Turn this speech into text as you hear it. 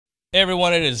Hey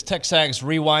everyone, it is TexAgs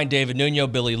Rewind. David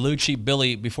Nuño, Billy Liucci.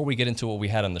 Billy, before we get into what we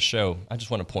had on the show, I just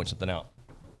want to point something out.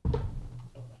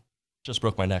 Just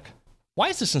broke my neck. Why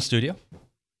is this in studio?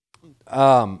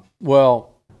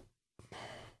 Well,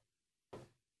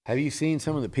 have you seen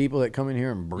some of the people that come in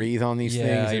here and breathe on these things?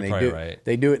 Yeah, And you're probably right.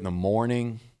 They do it in the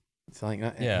morning. It's like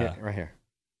right here.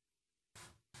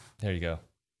 There you go.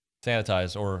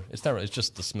 Sanitize, or it's not. It's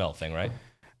just the smell thing, right?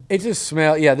 It just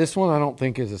smells. Yeah, this one I don't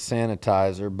think is a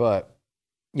sanitizer, but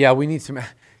yeah, we need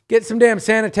get some damn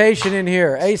sanitation in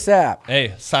here ASAP.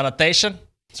 Hey, sanitation.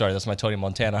 Sorry, that's my Tony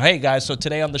Montana. Hey guys, so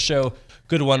today on the show,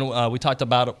 good one. We talked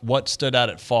about what stood out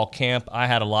at fall camp. I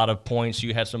had a lot of points.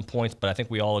 You had some points, but I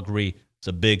think we all agree it's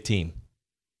a big team.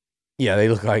 Yeah, they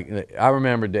look like. I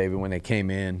remember, David, when they came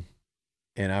in,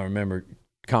 and I remember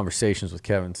conversations with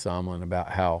Kevin Sumlin about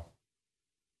how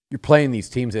you're playing these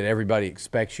teams that everybody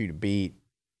expects you to beat.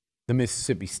 The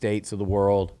Mississippi States of the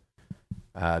world,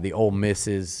 the Ole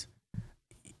Misses,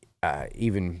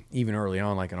 even early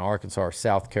on, like in Arkansas or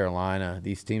South Carolina,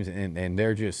 these teams, and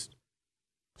they're just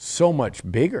so much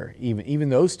bigger, even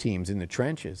those teams in the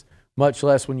trenches, much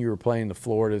less when you were playing the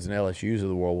Floridas and LSUs of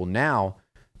the world. Well, now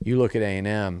you look at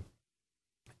A&M,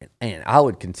 and I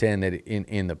would contend that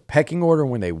in the pecking order,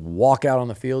 when they walk out on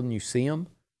the field and you see them,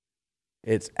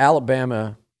 it's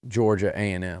Alabama, Georgia,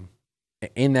 A&M.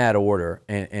 In that order,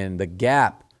 and the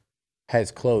gap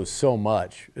has closed so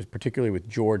much, particularly with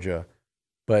Georgia,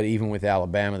 but even with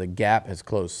Alabama, the gap has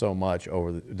closed so much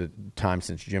over the time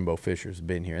since Jimbo Fisher's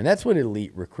been here. And that's what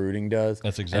elite recruiting does.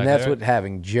 That's exactly And that's right. what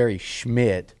having Jerry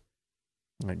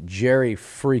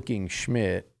freaking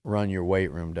Schmidt run your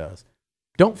weight room does.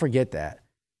 Don't forget that.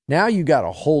 Now you got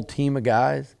a whole team of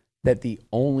guys that the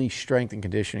only strength and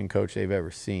conditioning coach they've ever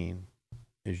seen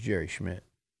is Jerry Schmidt.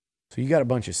 So you got a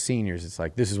bunch of seniors. It's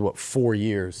like, this is what 4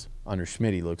 years under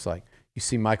Schmitty looks like. You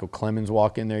see Michael Clemens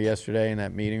walk in there yesterday in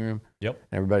that meeting room. Yep.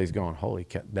 And everybody's going, holy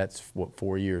cow, that's what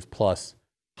 4 years plus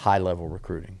high-level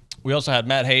recruiting. We also had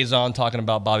Matt Hayes on talking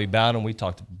about Bobby Bowden.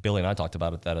 Billy and I talked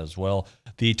about that as well.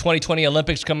 The 2020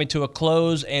 Olympics coming to a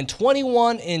close, and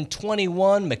 21 in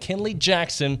 21, McKinnley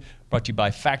Jackson, brought to you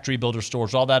by Factory Builder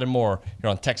Stores. All that and more here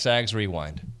on TexAgs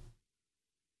Rewind.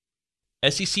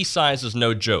 SEC size is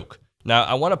no joke. Now,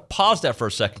 I want to pause that for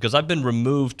a second because I've been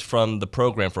removed from the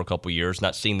program for a couple years,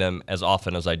 not seeing them as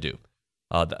often as I do,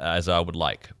 as I would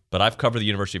like. But I've covered the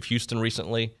University of Houston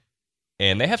recently,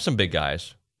 and they have some big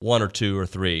guys, 1 or 2 or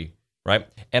 3, right?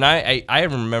 And I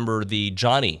remember the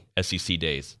Johnny SEC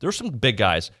days. There were some big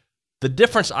guys. The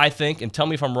difference, I think, and tell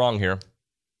me if I'm wrong here,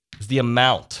 is the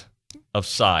amount of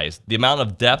size, the amount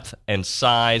of depth and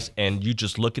size, and you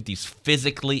just look at these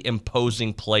physically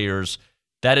imposing players.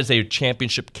 That is a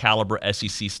championship caliber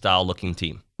SEC style looking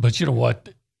team. But you know what?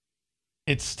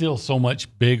 It's still so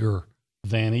much bigger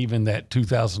than even that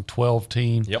 2012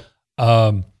 team. Yep.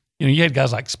 You had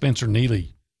guys like Spencer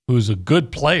Neely, who's a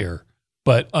good player,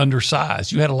 but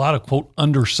undersized. You had a lot of, quote,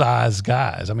 undersized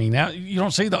guys. I mean, now you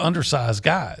don't see the undersized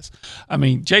guys. I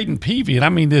mean, Jaden Peavy, and I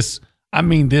mean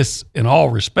this in all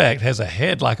respect, has a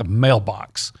head like a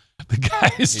mailbox. The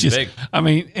guy is He's just big. I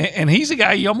mean, and he's a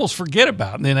guy you almost forget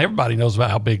about. And then everybody knows about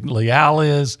how big Leal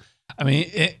is. I mean,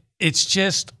 it's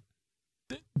just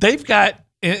they've got,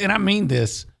 and I mean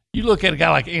this, you look at a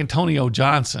guy like Antonio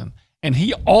Johnson, and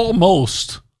he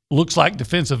almost looks like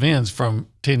defensive ends from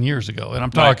 10 years ago. And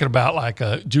I'm talking about like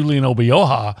Julian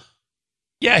Obioha.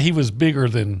 Yeah, he was bigger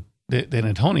than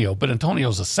Antonio, but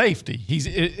Antonio's a safety. He's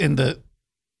in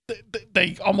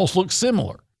they almost look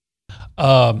similar.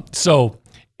 So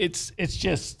it's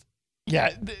just,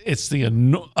 yeah, it's the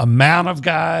amount of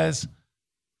guys,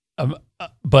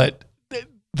 but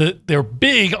they're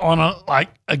big on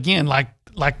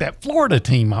like that Florida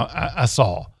team I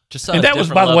saw. And that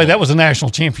was, by the way, that was a national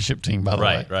championship team, by the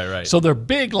way. Right. So they're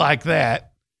big like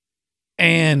that,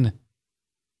 and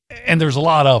there's a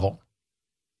lot of them.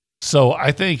 So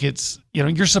I think it's,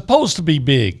 you're supposed to be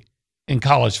big in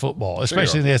college football,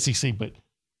 especially in the SEC, but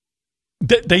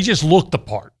they just look the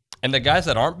part. And the guys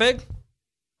that aren't big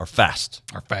are fast.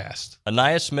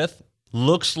 Anaya Smith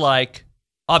looks like,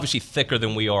 obviously thicker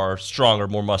than we are, stronger,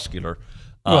 more muscular.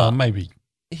 Well, maybe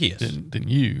he is than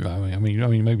you. I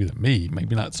mean, maybe than me.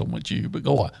 Maybe not so much you. But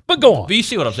go on. But you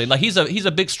see what I'm saying? Like he's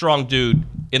a big, strong dude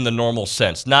in the normal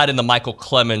sense, not in the Michael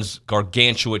Clemens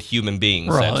gargantuan human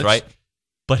being sense, right?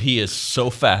 But he is so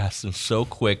fast and so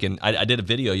quick. And I did a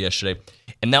video yesterday,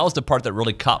 and that was the part that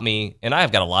really caught me. And I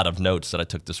have got a lot of notes that I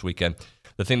took this weekend.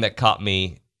 The thing that caught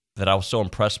me that I was so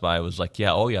impressed by was like, they're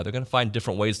going to find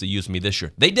different ways to use me this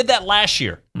year. They did that last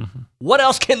year. Mm-hmm. What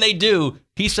else can they do?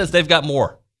 He says they've got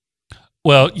more.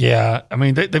 Well, yeah. I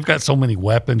mean, they've got so many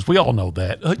weapons. We all know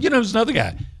that. There's another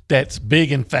guy. that's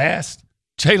big and fast,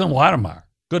 Jalen Weidemeyer.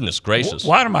 Goodness gracious.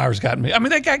 Weidemeyer's gotten me. I mean,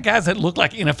 they got guys that look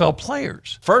like NFL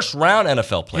players. First round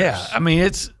NFL players. Yeah. I mean,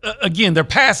 it's, again, they're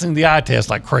passing the eye test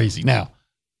like crazy. Now,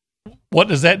 what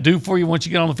does that do for you once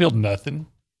you get on the field? Nothing.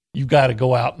 You got to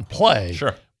go out and play.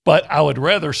 Sure. But I would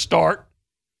rather start,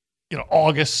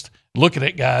 August looking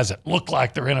at guys that look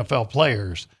like they're NFL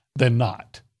players than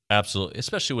not. Absolutely,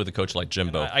 especially with a coach like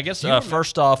Jimbo. I guess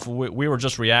first off, we were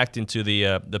just reacting to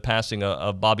the passing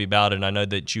of Bobby Bowden. I know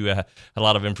that you had a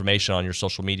lot of information on your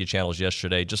social media channels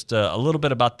yesterday. Just a little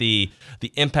bit about the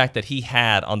impact that he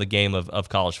had on the game of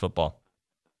college football.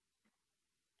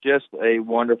 Just a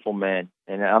wonderful man,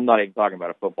 and I'm not even talking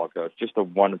about a football coach. Just a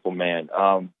wonderful man.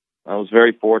 I was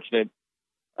very fortunate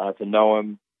to know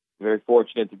him. Very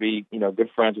fortunate to be, good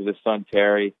friends with his son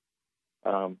Terry.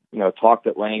 Talked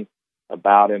at length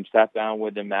about him, sat down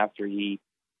with him after he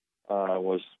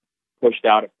was pushed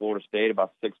out at Florida State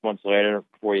about 6 months later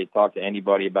before he talked to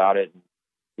anybody about it.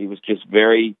 He was just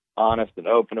very honest and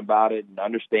open about it and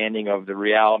understanding of the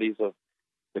realities of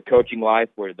the coaching life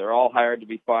where they're all hired to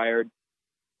be fired.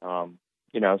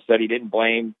 Said he didn't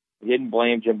blame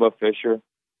Jimbo Fisher.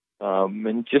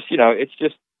 And just, it's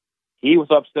just, he was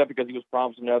upset because he was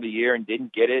promised another year and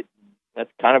didn't get it. That's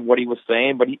kind of what he was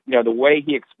saying, but the way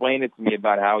he explained it to me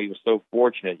about how he was so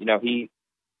fortunate. He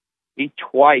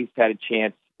twice had a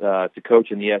chance to coach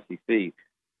in the SEC.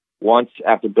 Once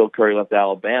after Bill Curry left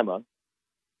Alabama,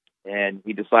 and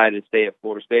he decided to stay at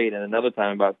Florida State, and another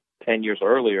time about 10 years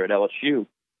earlier at LSU,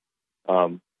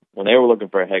 when they were looking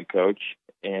for a head coach,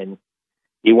 and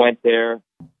he went there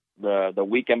the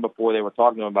weekend before they were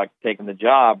talking to him about taking the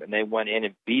job, and they went in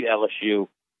and beat LSU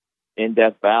in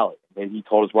Death Valley. And he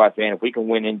told his wife, "Man, if we can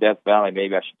win in Death Valley,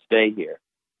 maybe I should stay here."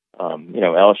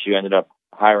 LSU ended up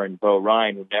hiring Bo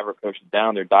Ryan, who never coached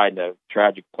down there, died in a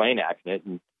tragic plane accident.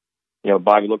 And,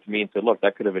 Bobby looked at me and said, "Look,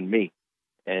 that could have been me."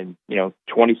 And,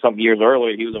 20-something years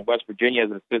earlier, he was in West Virginia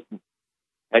as an assistant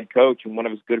head coach, and one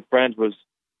of his good friends was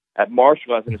at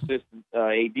Marshall as an assistant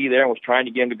AD there and was trying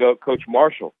to get him to go coach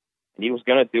Marshall. And he was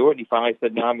going to do it, and he finally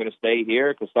said, "No, I'm going to stay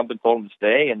here," because something told him to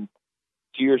stay. And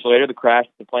 2 years later, the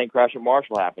plane crash at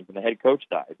Marshall happened, and the head coach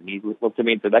died. And he looked at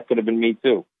me and said, "That could have been me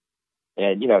too."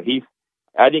 And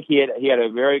I think he had a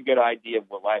very good idea of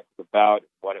what life was about,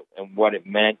 what it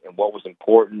meant, and what was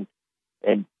important.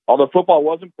 And although football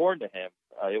was important to him,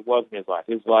 it wasn't his life.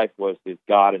 His life was his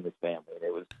God and his family.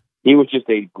 And he was just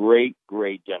a great,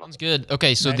 great gentleman. Sounds good.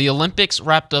 Okay, so the Olympics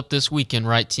wrapped up this weekend,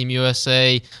 right? Team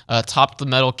USA topped the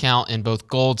medal count in both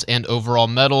golds and overall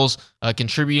medals.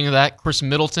 Contributing to that, Chris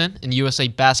Middleton in USA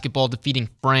basketball defeating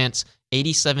France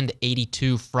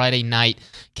 87-82 Friday night.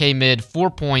 K-Mid, 4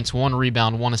 points, 1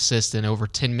 rebound, 1 assist in over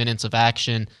 10 minutes of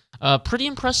action. Pretty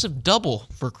impressive double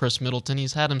for Chris Middleton.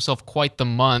 He's had himself quite the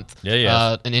month.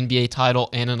 Yeah, an NBA title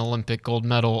and an Olympic gold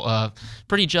medal.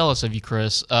 Pretty jealous of you,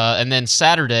 Chris. And then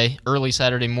early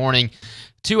Saturday morning,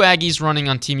 2 Aggies running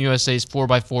on Team USA's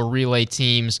 4x4 relay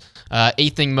teams.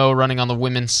 Athing Mo running on the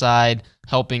women's side,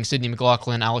 helping Sydney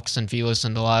McLaughlin, Alex Sanfilas,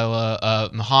 and Delilah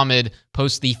Muhammad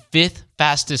post the 5th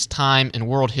fastest time in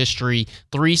world history,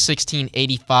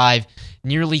 3:16.85,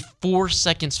 nearly 4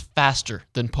 seconds faster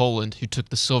than Poland, who took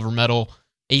the silver medal.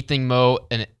 Athing Mo,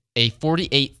 a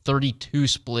 48-32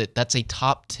 split. That's a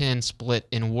top 10 split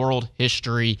in world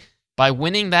history. By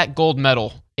winning that gold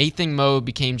medal, Athing Mo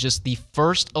became just the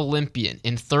first Olympian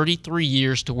in 33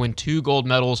 years to win 2 gold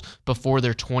medals before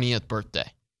their 20th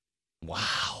birthday.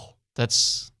 Wow.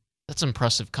 That's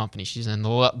impressive company she's in.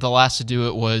 The last to do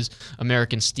it was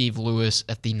American Steve Lewis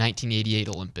at the 1988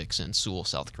 Olympics in Seoul,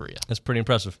 South Korea. That's pretty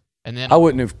impressive. And then I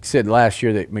wouldn't have said last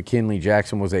year that McKinnley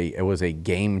Jackson was a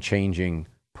game-changing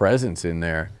presence in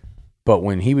there, but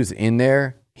when he was in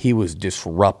there, he was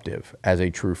disruptive as a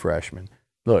true freshman.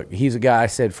 Look, he's a guy I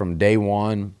said from day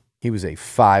one, he was a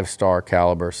 5-star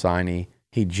caliber signee.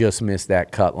 He just missed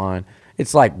that cut line.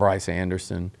 It's like Bryce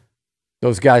Anderson.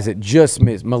 Those guys that just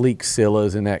missed, Malik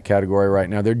Silla's in that category right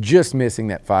now. They're just missing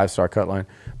that 5-star cut line.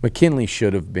 McKinnley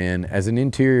should have been, as an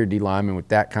interior D lineman with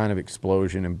that kind of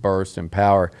explosion and burst and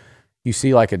power. You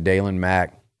see like a Dalen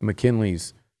Mack.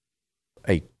 McKinley's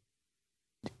I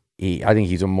think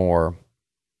he's a more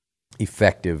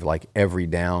effective, like every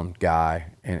down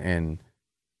guy, and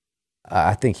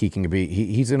I think he can be.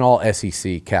 He's an all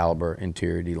SEC caliber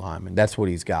interior D lineman. That's what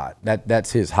he's got.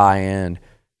 That's his high end.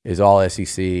 Is all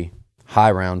SEC, high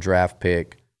round draft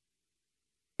pick.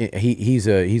 He's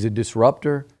a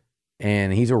disruptor,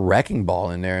 and he's a wrecking ball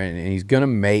in there, and he's gonna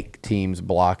make teams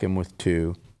block him with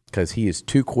 2 because he is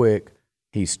too quick,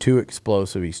 he's too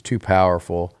explosive, he's too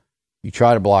powerful. You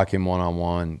try to block him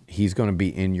one-on-one, he's going to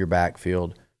be in your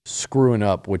backfield screwing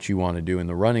up what you want to do in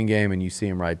the running game, and you see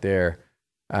him right there.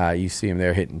 You see him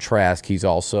there hitting Trask. He's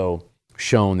also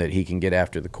shown that he can get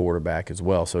after the quarterback as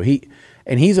well. So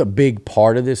he's a big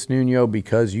part of this, Nuño,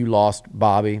 because you lost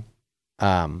Bobby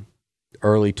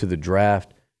early to the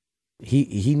draft.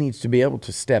 He needs to be able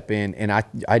to step in, and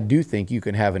I do think you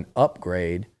can have an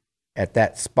upgrade at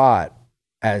that spot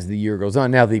as the year goes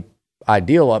on. Now, the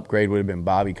ideal upgrade would have been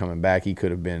Bobby coming back. He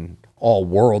could have been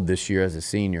all-world this year as a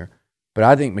senior. But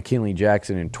I think McKinnley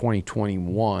Jackson in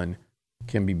 2021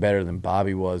 can be better than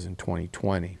Bobby was in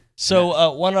 2020.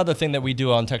 So one other thing that we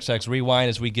do on TexAgs Rewind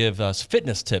is we give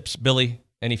fitness tips. Billy,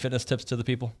 any fitness tips to the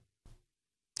people?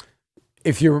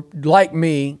 If you're like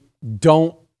me,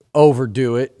 don't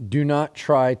overdo it. Do not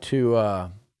try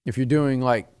to, if you're doing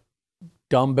like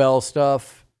dumbbell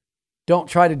stuff, don't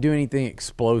try to do anything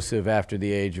explosive after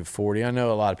the age of 40. I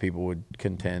know a lot of people would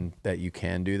contend that you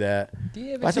can do that.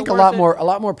 But I think a lot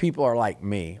more people are like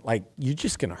me. Like, you're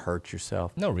just going to hurt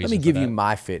yourself. No reason. Let me give you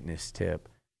my fitness tip.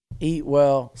 Eat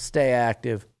well, stay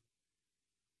active.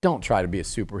 Don't try to be a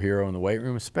superhero in the weight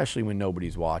room, especially when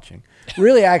nobody's watching.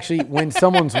 Really, actually, when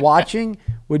someone's watching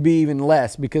would be even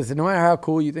less, because no matter how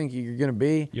cool you think you're going to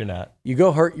be, you're not. You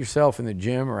go hurt yourself in the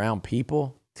gym around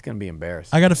people, it's going to be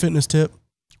embarrassing. I got a fitness tip.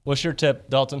 What's your tip,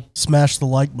 Dalton? Smash the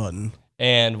like button.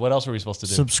 And what else are we supposed to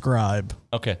do? Subscribe.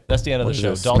 Okay, that's the end of the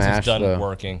show. Dalton's done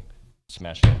working.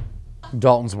 Smash it.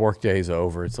 Dalton's work day is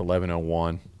over. It's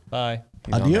 11:01. Bye.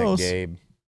 He's Adios. on that, Gabe.